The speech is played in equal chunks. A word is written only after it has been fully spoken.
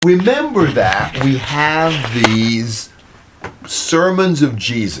Remember that we have these sermons of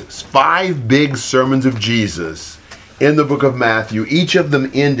Jesus, 5 big sermons of Jesus in the book of Matthew, each of them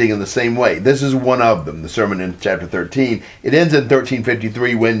ending in the same way. This is one of them, the sermon in chapter 13. It ends in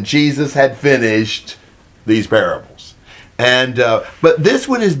 13:53 when Jesus had finished these parables. But this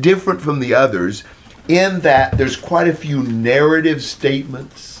one is different from the others in that there's quite a few narrative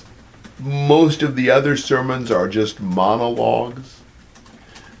statements. Most of the other sermons are just monologues.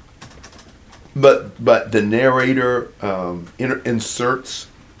 But the narrator inserts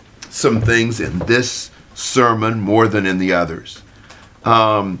some things in this sermon more than in the others.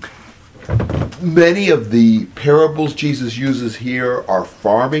 Many of the parables Jesus uses here are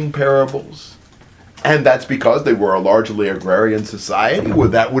farming parables, and that's because they were a largely agrarian society where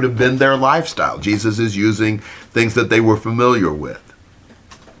that would have been their lifestyle. Jesus is using things that they were familiar with.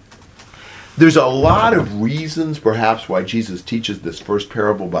 There's a lot of reasons perhaps why Jesus teaches this first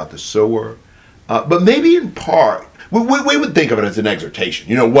parable about the sower. But maybe in part, we would think of it as an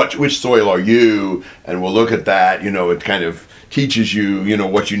exhortation. Which soil are you? And we'll look at that. It kind of teaches you,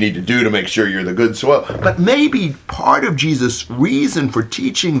 what you need to do to make sure you're the good soil. But maybe part of Jesus' reason for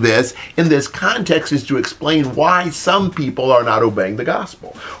teaching this in this context is to explain why some people are not obeying the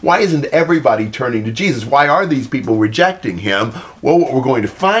gospel. Why isn't everybody turning to Jesus? Why are these people rejecting him? Well, what we're going to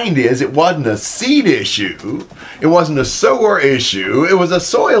find is it wasn't a seed issue. It wasn't a sower issue. It was a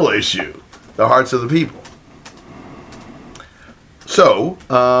soil issue. The hearts of the people. So,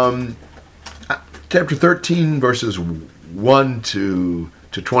 chapter 13, verses 1 to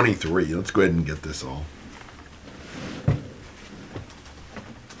 23. Let's go ahead and get this all.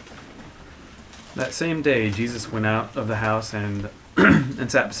 That same day, Jesus went out of the house and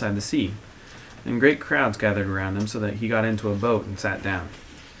sat beside the sea. And great crowds gathered around him, so that he got into a boat and sat down.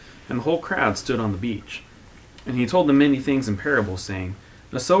 And the whole crowd stood on the beach. And he told them many things in parables, saying,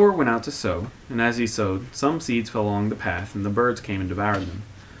 A sower went out to sow, and as he sowed, some seeds fell along the path, and the birds came and devoured them.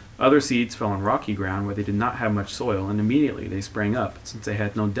 Other seeds fell on rocky ground where they did not have much soil, and immediately they sprang up, since they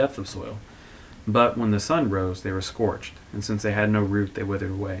had no depth of soil. But when the sun rose, they were scorched, and since they had no root, they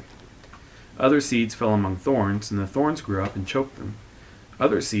withered away. Other seeds fell among thorns, and the thorns grew up and choked them.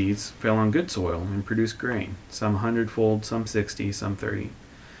 Other seeds fell on good soil and produced grain, some 100-fold, some 60, some 30.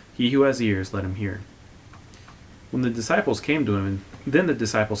 He who has ears, let him hear. Then the disciples came to him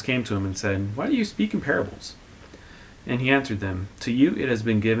and said, Why do you speak in parables? And he answered them, To you it has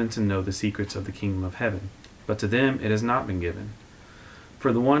been given to know the secrets of the kingdom of heaven, but to them it has not been given.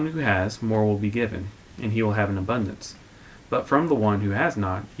 For the one who has, more will be given, and he will have an abundance. But from the one who has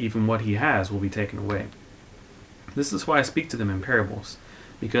not, even what he has will be taken away. This is why I speak to them in parables,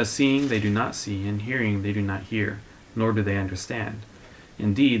 because seeing they do not see, and hearing they do not hear, nor do they understand.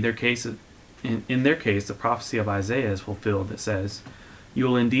 Indeed, in their case, the prophecy of Isaiah is fulfilled that says, You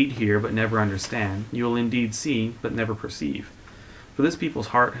will indeed hear, but never understand. You will indeed see, but never perceive. For this people's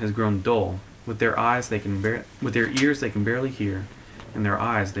heart has grown dull. With their ears they can barely hear, and their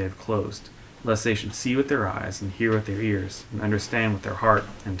eyes they have closed, lest they should see with their eyes, and hear with their ears, and understand with their heart,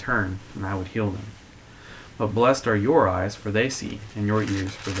 and turn, and I would heal them. But blessed are your eyes, for they see, and your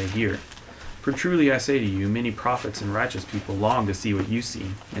ears, for they hear. For truly I say to you, many prophets and righteous people long to see what you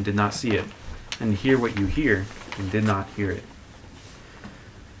see, and did not see it, and hear what you hear, and did not hear it.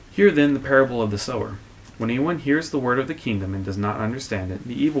 Hear then the parable of the sower. When anyone hears the word of the kingdom and does not understand it,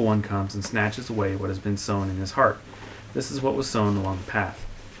 the evil one comes and snatches away what has been sown in his heart. This is what was sown along the path.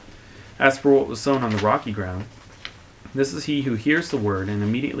 As for what was sown on the rocky ground, this is he who hears the word and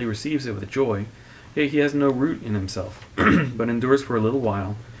immediately receives it with joy, yet he has no root in himself, but endures for a little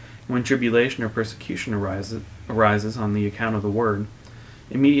while. When tribulation or persecution arises on the account of the word,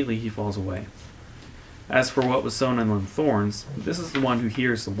 immediately he falls away. As for what was sown among thorns, this is the one who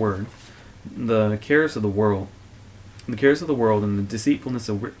hears the word. The cares of the world and the deceitfulness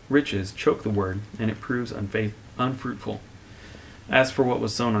of riches choke the word, and it proves unfruitful. As for what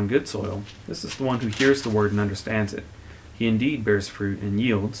was sown on good soil, this is the one who hears the word and understands it. He indeed bears fruit and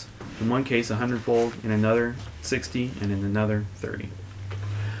yields, in one case 100-fold, in another 60, and in another 30.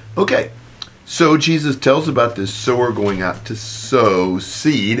 Okay, so Jesus tells about this sower going out to sow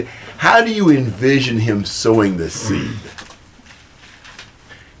seed. How do you envision him sowing the seed?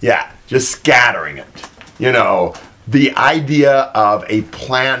 Yeah, just scattering it. The idea of a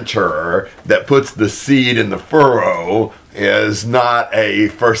planter that puts the seed in the furrow is not a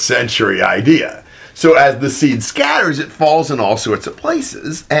first century idea. So as the seed scatters, it falls in all sorts of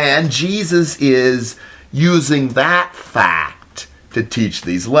places, and Jesus is using that fact to teach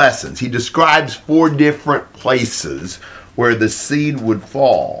these lessons. He describes 4 different places where the seed would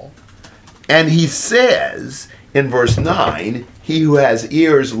fall. And he says in verse 9, He who has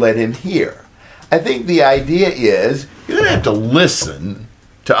ears, let him hear. I think the idea is you're going to have to listen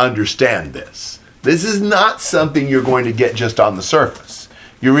to understand this. This is not something you're going to get just on the surface.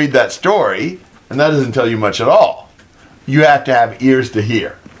 You read that story, and that doesn't tell you much at all. You have to have ears to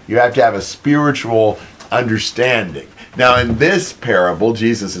hear. You have to have a spiritual understanding. Now, in this parable,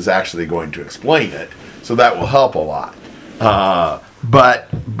 Jesus is actually going to explain it, so that will help a lot.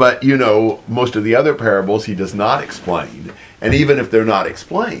 But you know, most of the other parables he does not explain. And even if they're not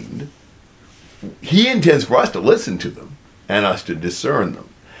explained, he intends for us to listen to them and us to discern them.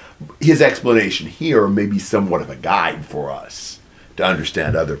 His explanation here may be somewhat of a guide for us to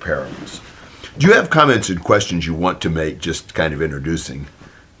understand other parables. Do you have comments and questions you want to make, just kind of introducing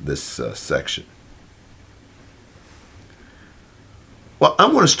this section? Well, I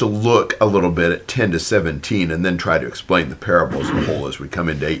want us to look a little bit at 10 to 17 and then try to explain the parable as a whole as we come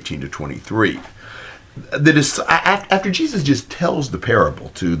into 18 to 23. After Jesus just tells the parable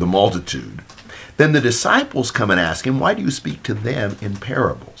to the multitude, then the disciples come and ask him, why do you speak to them in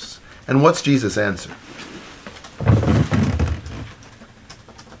parables? And what's Jesus' answer?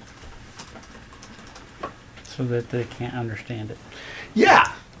 So that they can't understand it.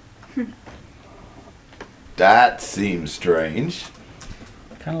 Yeah. That seems strange.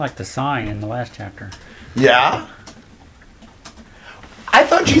 Kind of like the sign in the last chapter. Yeah? I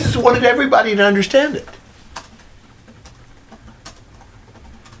thought Jesus wanted everybody to understand it.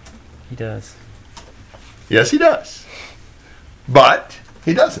 He does. Yes, he does. But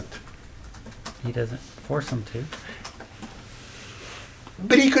he doesn't. He doesn't force them to.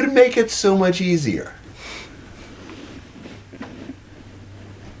 But he could make it so much easier.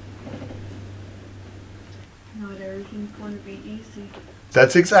 Not everything's going to be easy.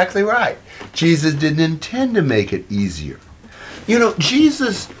 That's exactly right. Jesus didn't intend to make it easier. You know,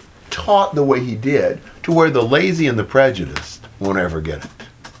 Jesus taught the way he did to where the lazy and the prejudiced won't ever get it.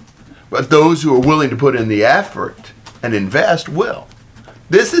 But those who are willing to put in the effort and invest will.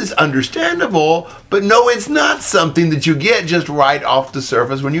 This is understandable, but no, it's not something that you get just right off the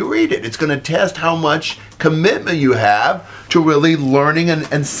surface when you read it. It's going to test how much commitment you have to really learning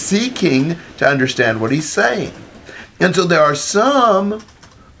and seeking to understand what he's saying. And so there are some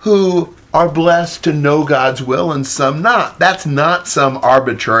who are blessed to know God's will and some not. That's not some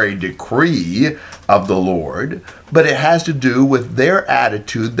arbitrary decree of the Lord, but it has to do with their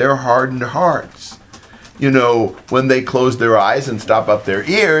attitude, their hardened hearts. You know, when they close their eyes and stop up their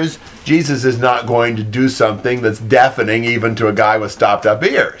ears, Jesus is not going to do something that's deafening even to a guy with stopped up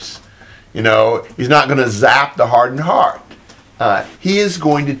ears. You know, he's not going to zap the hardened heart. He is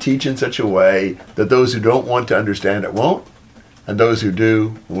going to teach in such a way that those who don't want to understand it won't, and those who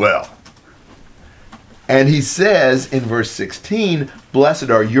do will. And he says in verse 16, blessed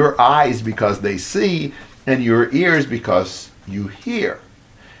are your eyes because they see, and your ears because you hear.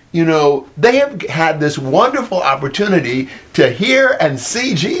 You know, they have had this wonderful opportunity to hear and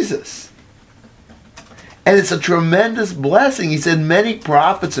see Jesus. And it's a tremendous blessing. He said, many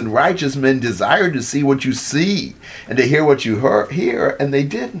prophets and righteous men desired to see what you see and to hear what you hear, and they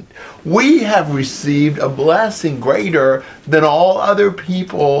didn't. We have received a blessing greater than all other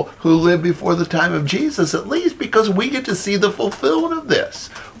people who lived before the time of Jesus, at least because we get to see the fulfillment of this.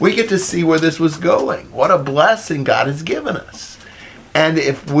 We get to see where this was going. What a blessing God has given us. And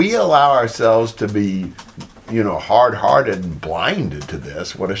if we allow ourselves to be, you know, hard-hearted and blinded to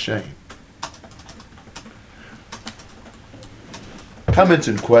this, what a shame. Comments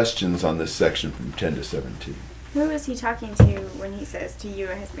and questions on this section from 10 to 17. Who is he talking to when he says, to you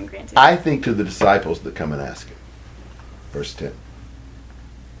it has been granted? I think to the disciples that come and ask him. Verse 10.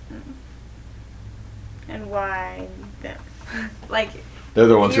 And why them? Like, They're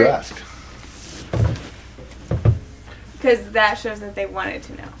the ones who ask. because that shows that they wanted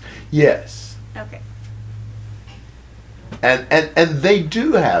to know. Yes. Okay. And they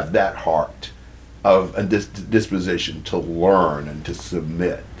do have that heart of a disposition to learn and to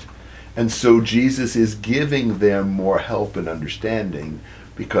submit. And so Jesus is giving them more help and understanding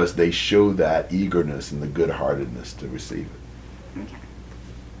because they show that eagerness and the good-heartedness to receive it. Okay.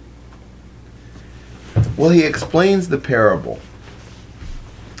 Well, he explains the parable.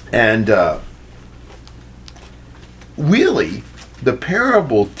 And really, the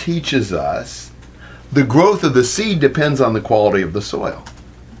parable teaches us the growth of the seed depends on the quality of the soil.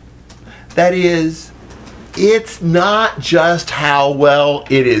 That is, it's not just how well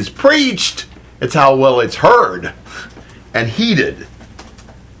it is preached, it's how well it's heard and heeded.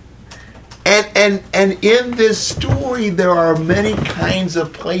 And in this story, there are many kinds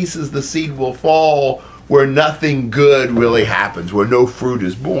of places the seed will fall where nothing good really happens, where no fruit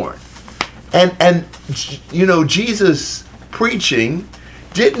is born. And you know, Jesus preaching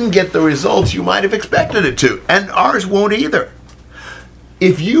didn't get the results you might have expected it to, and ours won't either.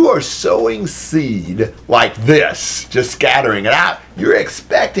 If you are sowing seed like this, just scattering it out, you're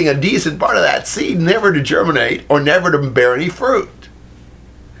expecting a decent part of that seed never to germinate or never to bear any fruit.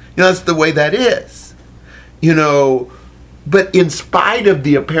 That's the way that is. But in spite of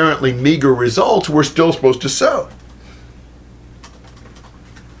the apparently meager results, we're still supposed to sow.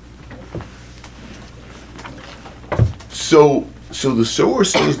 So the sower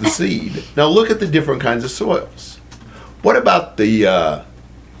sows the seed. Now look at the different kinds of soils. What about the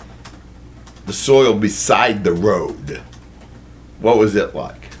soil beside the road? What was it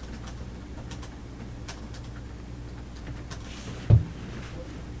like?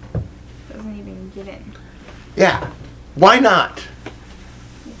 Doesn't even get in. Yeah. Why not?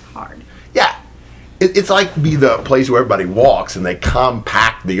 It's hard. Yeah. It's like the place where everybody walks and they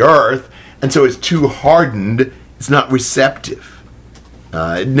compact the earth, and so it's too hardened, it's not receptive.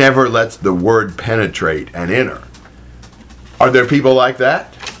 It never lets the word penetrate and enter. Are there people like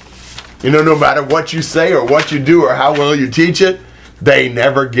that? No matter what you say or what you do or how well you teach it, they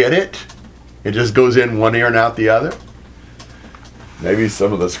never get it. It just goes in one ear and out the other. Maybe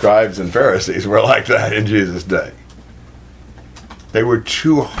some of the scribes and Pharisees were like that in Jesus' day. They were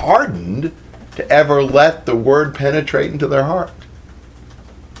too hardened to ever let the word penetrate into their heart.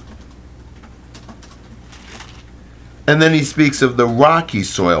 And then he speaks of the rocky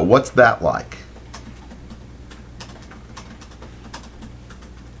soil. What's that like?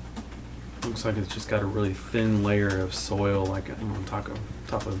 Looks like it's just got a really thin layer of soil, like on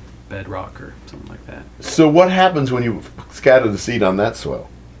top of bedrock or something like that. So what happens when you scatter the seed on that soil?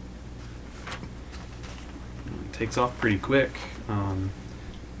 It takes off pretty quick.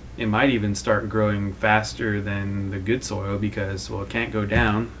 It might even start growing faster than the good soil because, it can't go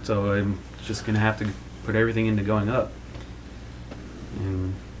down, so I'm just going to have to put everything into going up.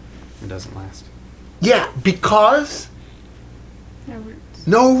 And it doesn't last. Yeah, because No roots.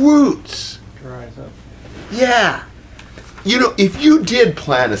 no roots. Dries up. Yeah. If you did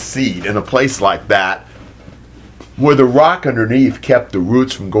plant a seed in a place like that, where the rock underneath kept the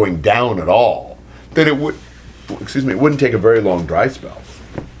roots from going down at all, then it wouldn't take a very long dry spell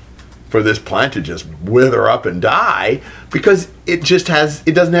for this plant to just wither up and die, because it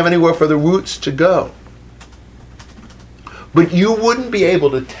doesn't have anywhere for the roots to go. But you wouldn't be able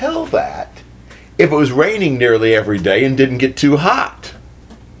to tell that if it was raining nearly every day and didn't get too hot.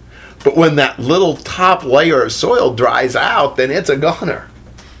 But when that little top layer of soil dries out, then it's a goner.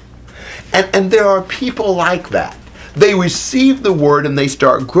 And there are people like that. They receive the word and they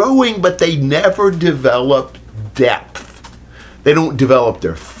start growing, but they never develop depth. They don't develop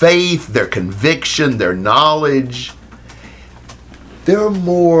their faith, their conviction, their knowledge. They're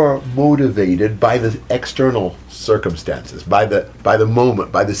more motivated by the external circumstances, by the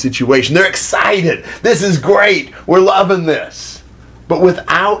moment, by the situation. They're excited. This is great. We're loving this. But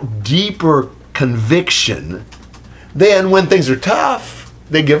without deeper conviction, then when things are tough,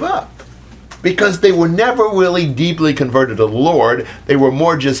 they give up. Because they were never really deeply converted to the Lord. They were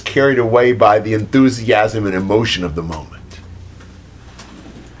more just carried away by the enthusiasm and emotion of the moment.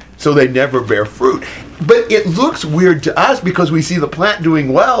 So they never bear fruit. But it looks weird to us because we see the plant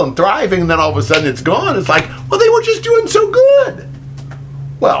doing well and thriving, and then all of a sudden it's gone. It's like, well, they were just doing so good.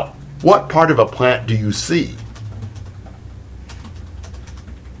 Well, what part of a plant do you see?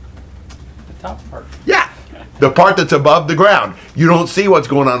 The top part. Yeah, the part that's above the ground. You don't see what's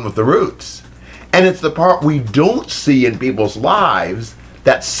going on with the roots. And it's the part we don't see in people's lives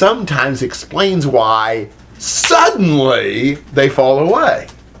that sometimes explains why suddenly they fall away.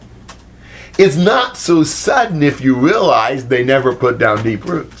 It's not so sudden if you realize they never put down deep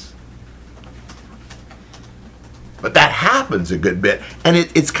roots. But that happens a good bit, and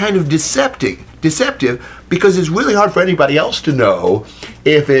it's kind of deceptive because it's really hard for anybody else to know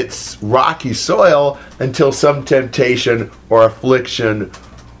if it's rocky soil until some temptation or affliction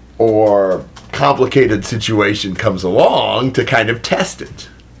or complicated situation comes along to kind of test it.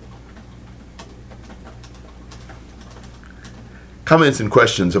 Comments and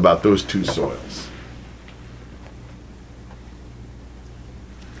questions about those two soils?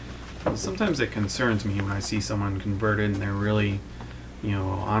 Sometimes it concerns me when I see someone converted and they're really,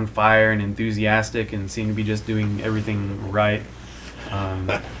 on fire and enthusiastic and seem to be just doing everything right.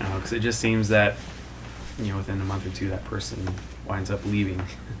 Because it just seems that, within a month or two, that person winds up leaving.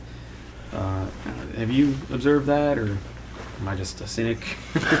 Have you observed that, or am I just a cynic?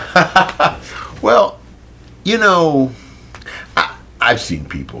 Well, I've seen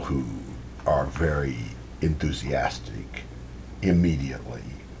people who are very enthusiastic immediately,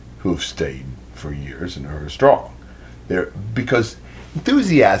 who have stayed for years and are strong. Because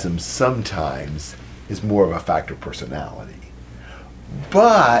enthusiasm sometimes is more of a factor of personality.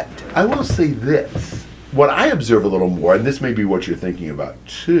 But I will say this. What I observe a little more, and this may be what you're thinking about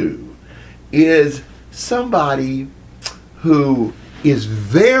too, is somebody who is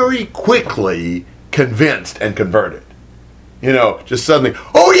very quickly convinced and converted. Just suddenly,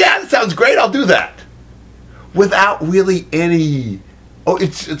 oh yeah, that sounds great, I'll do that. Without really any,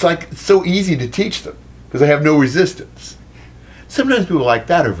 it's like it's so easy to teach them because they have no resistance. Sometimes people like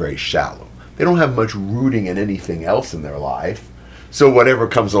that are very shallow. They don't have much rooting in anything else in their life. So whatever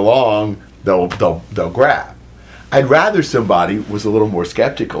comes along, they'll grab. I'd rather somebody was a little more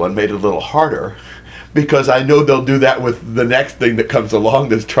skeptical and made it a little harder, because I know they'll do that with the next thing that comes along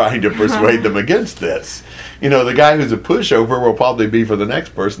that's trying to persuade them against this. The guy who's a pushover will probably be for the next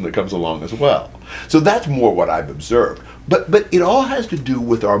person that comes along as well. So that's more what I've observed. But it all has to do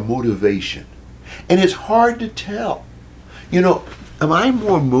with our motivation. And it's hard to tell. Am I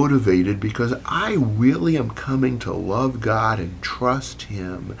more motivated because I really am coming to love God and trust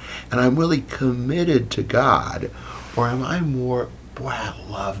Him, and I'm really committed to God? Or am I more, boy, I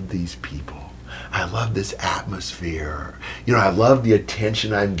love these people. I love this atmosphere. I love the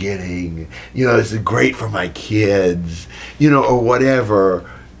attention I'm getting. This is great for my kids, or whatever.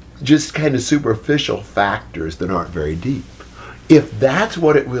 Just kind of superficial factors that aren't very deep. If that's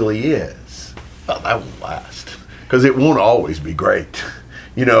what it really is, well, that won't last. Because it won't always be great.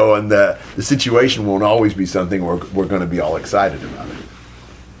 And the situation won't always be something we're going to be all excited about it.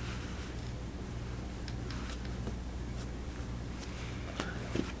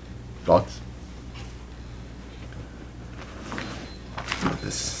 Thoughts?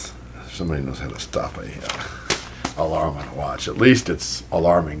 Somebody knows how to stop a alarm on a watch. At least it's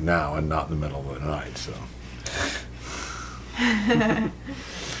alarming now and not in the middle of the night. So.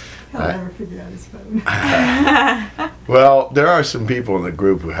 He'll never figure out his phone. Well, there are some people in the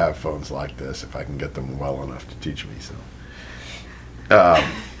group who have phones like this, if I can get them well enough to teach me. So,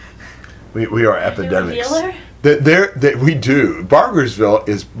 we are epidemics. We do.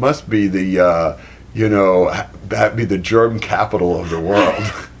 Bargersville must be the be the germ capital of the world.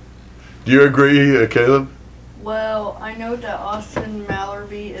 Do you agree, Caleb? Well, I know that Austin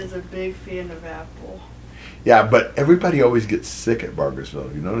Mallerby is a big fan of Apple. Yeah, but everybody always gets sick at Bargersville.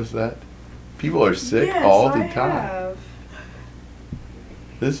 Have you noticed that? People are sick all the time. Have.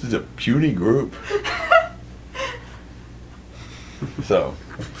 This is a puny group. So,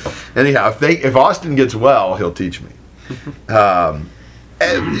 anyhow, if Austin gets well, he'll teach me.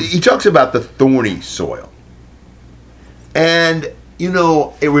 He talks about the thorny soil. And,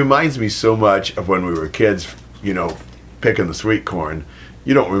 it reminds me so much of when we were kids, picking the sweet corn.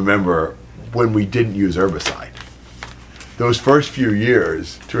 You don't remember when we didn't use herbicide. Those first few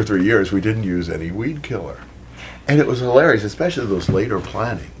years, 2 or 3 years, we didn't use any weed killer. And it was hilarious, especially those later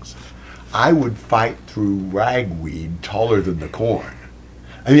plantings. I would fight through ragweed taller than the corn.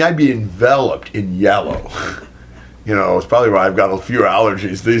 I mean, I'd be enveloped in yellow. It's probably why I've got a few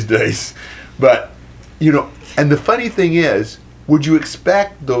allergies these days. But, and the funny thing is, would you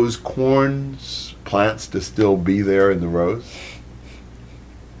expect those corn plants to still be there in the rows?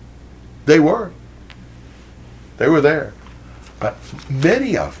 They were. They were there. But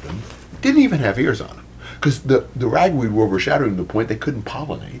many of them didn't even have ears on them, because the ragweed were overshadowing the point they couldn't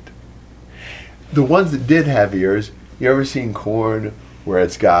pollinate. The ones that did have ears, you ever seen corn where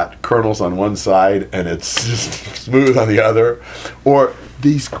it's got kernels on one side and it's just smooth on the other? Or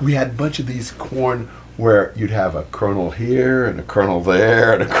we had a bunch of these corn where you'd have a kernel here and a kernel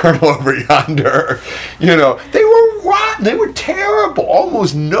there and a kernel over yonder. They were rotten. They were terrible.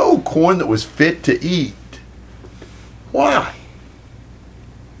 Almost no corn that was fit to eat. Why?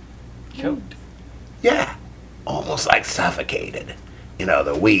 Choked. Yeah, almost like suffocated.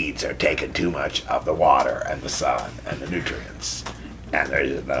 The weeds are taking too much of the water and the sun and the nutrients, and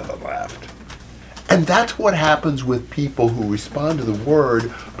there's just nothing left. And that's what happens with people who respond to the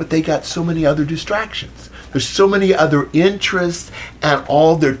Word, but they got so many other distractions. There's so many other interests, and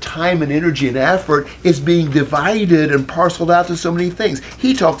all their time and energy and effort is being divided and parceled out to so many things.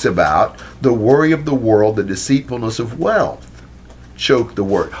 He talks about the worry of the world, the deceitfulness of wealth. Choke the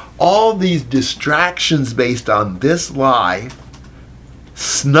word. All these distractions based on this life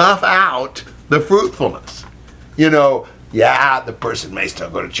snuff out the fruitfulness. The person may still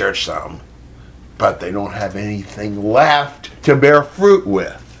go to church some, but they don't have anything left to bear fruit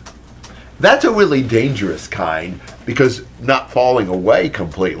with. That's a really dangerous kind, because not falling away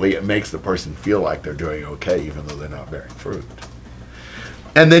completely, it makes the person feel like they're doing okay even though they're not bearing fruit.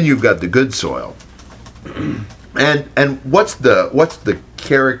 And then you've got the good soil. And what's the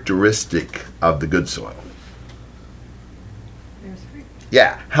characteristic of the good soil?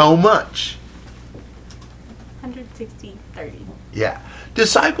 Yeah. How much? 160, 30. Yeah.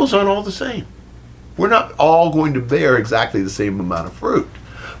 Disciples aren't all the same. We're not all going to bear exactly the same amount of fruit.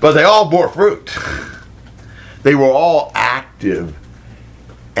 But they all bore fruit. They were all active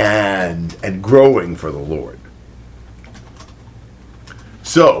and growing for the Lord.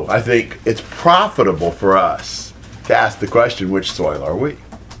 So I think it's profitable for us to ask the question, which soil are we?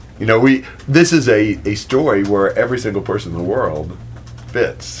 You know, this is a story where every single person in the world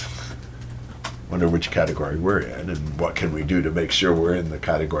fits. Wonder which category we're in and what can we do to make sure we're in the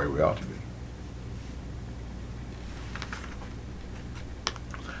category we ought to be.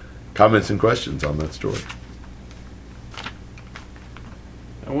 Comments and questions on that story?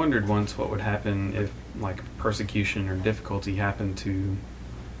 I wondered once what would happen if, like, persecution or difficulty happened to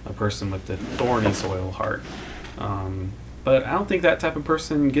a person with the thorny soil heart. But I don't think that type of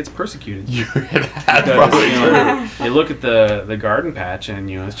person gets persecuted. Because, you look at the garden patch and,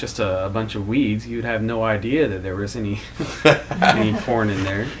 it's just a bunch of weeds. You'd have no idea that there was any corn in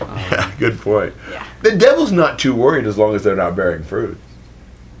there. Yeah, good point. Yeah. The devil's not too worried as long as they're not bearing fruit.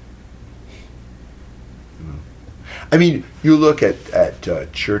 I mean, you look at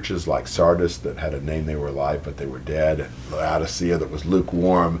churches like Sardis that had a name they were alive but they were dead, and Laodicea that was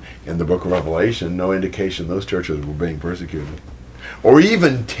lukewarm in the book of Revelation, no indication those churches were being persecuted. Or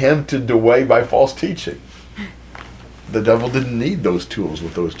even tempted away by false teaching. The devil didn't need those tools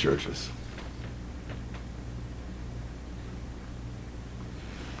with those churches.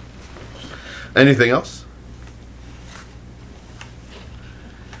 Anything else?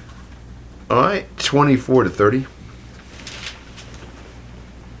 All right, 24 to 30.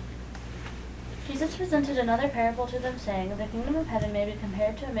 Jesus presented another parable to them, saying, The kingdom of heaven may be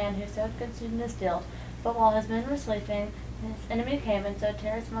compared to a man who sowed good seed in his field. But while his men were sleeping, his enemy came and sowed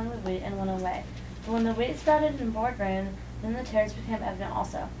tares among the wheat and went away. But when the wheat sprouted and bore grain, then the tares became evident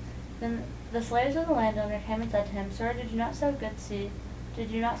also. Then the slaves of the landowner came and said to him, Sir, did you not sow good seed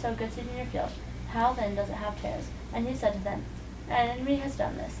in your field? How then does it have tares? And he said to them, An enemy has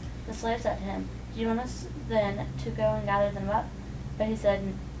done this. The slave said to him, Do you want us then to go and gather them up? But he said,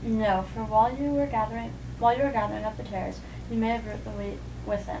 No, for while you are gathering up the tares, you may uproot the wheat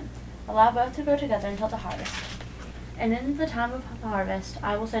with them. Allow both to grow together until the harvest. And in the time of the harvest,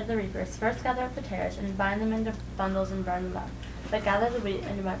 I will say to the reapers, First gather up the tares, and bind them into bundles and burn them up. But gather the wheat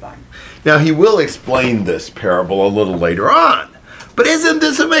into my barn. Now, he will explain this parable a little later on. But isn't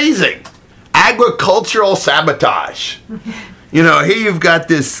this amazing? Agricultural sabotage. Here you've got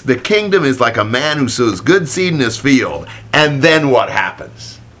this, the kingdom is like a man who sows good seed in his field. And then what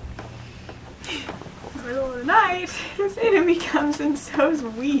happens? In the middle of the night, his enemy comes and sows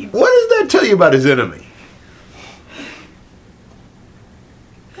weeds. What does that tell you about his enemy?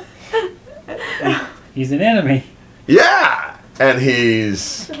 He's an enemy. Yeah. And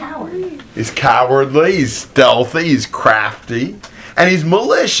he's cowardly, he's stealthy, he's crafty, and he's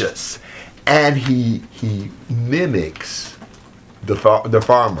malicious. And he mimics the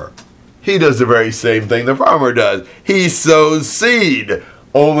farmer. He does the very same thing the farmer does. He sows seed,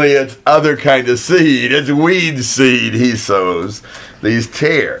 only it's other kind of seed. It's weed seed he sows, these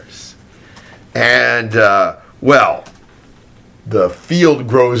tares. And, the field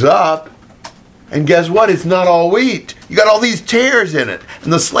grows up, and guess what? It's not all wheat. You got all these tares in it.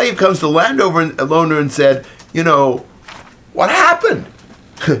 And the slave comes to the landowner and said, what happened?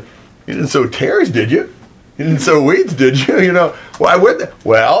 You didn't sow tares, did you? You didn't sow weeds, did you? Why would they?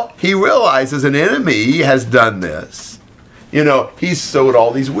 Well, he realizes an enemy has done this. He's sowed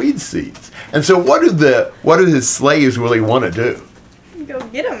all these weed seeds. And so what do his slaves really want to do? Go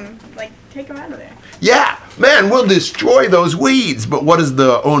get him. Take him out of there. Yeah, man, we'll destroy those weeds. But what does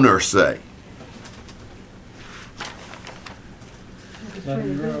the owner say? Let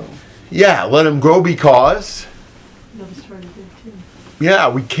him grow. Yeah, let him grow because... They'll destroy the good too. Yeah,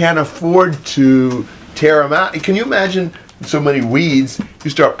 we can't afford to tear them out. Can you imagine so many weeds?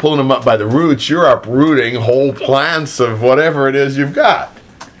 You start pulling them up by the roots, you're uprooting whole plants of whatever it is you've got.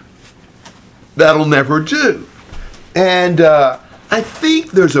 That'll never do. And I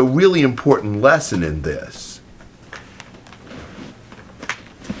think there's a really important lesson in this.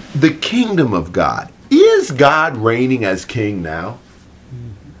 The kingdom of God. Is God reigning as king now?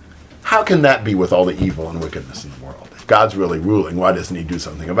 How can that be with all the evil and wickedness in the world? If God's really ruling, why doesn't he do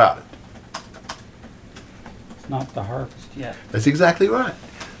something about it? It's not the harvest yet. That's exactly right.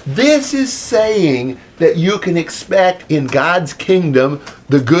 This is saying that you can expect in God's kingdom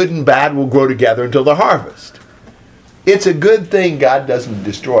the good and bad will grow together until the harvest. It's a good thing God doesn't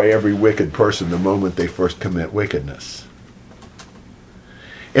destroy every wicked person the moment they first commit wickedness.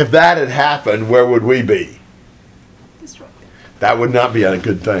 If that had happened, where would we be? Destroy. That would not be a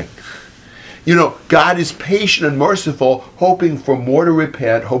good thing. You know, God is patient and merciful, hoping for more to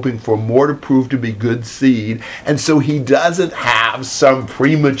repent, hoping for more to prove to be good seed. And so he doesn't have some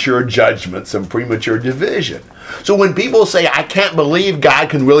premature judgment, some premature division. So when people say, I can't believe God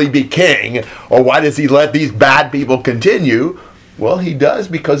can really be king, or why does he let these bad people continue? Well, he does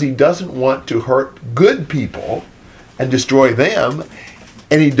because he doesn't want to hurt good people and destroy them.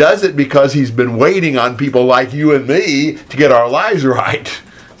 And he does it because he's been waiting on people like you and me to get our lives right,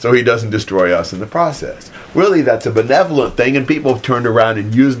 so he doesn't destroy us in the process. Really, that's a benevolent thing, and people have turned around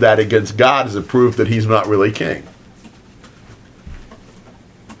and used that against God as a proof that he's not really king.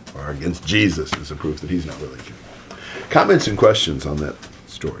 Or against Jesus as a proof that he's not really king. Comments and questions on that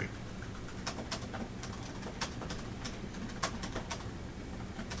story?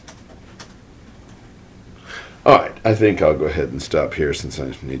 All right, I think I'll go ahead and stop here since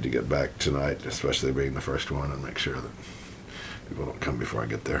I need to get back tonight, especially being the first one, and make sure that people don't come before I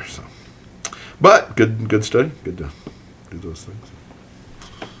get there. So, but good study. Good to do those things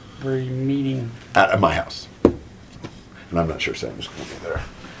Were you meeting? at my house, and I'm not sure Sam's going to be there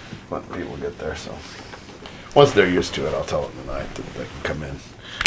when people get there. So, once they're used to it, I'll tell them tonight that they can come in.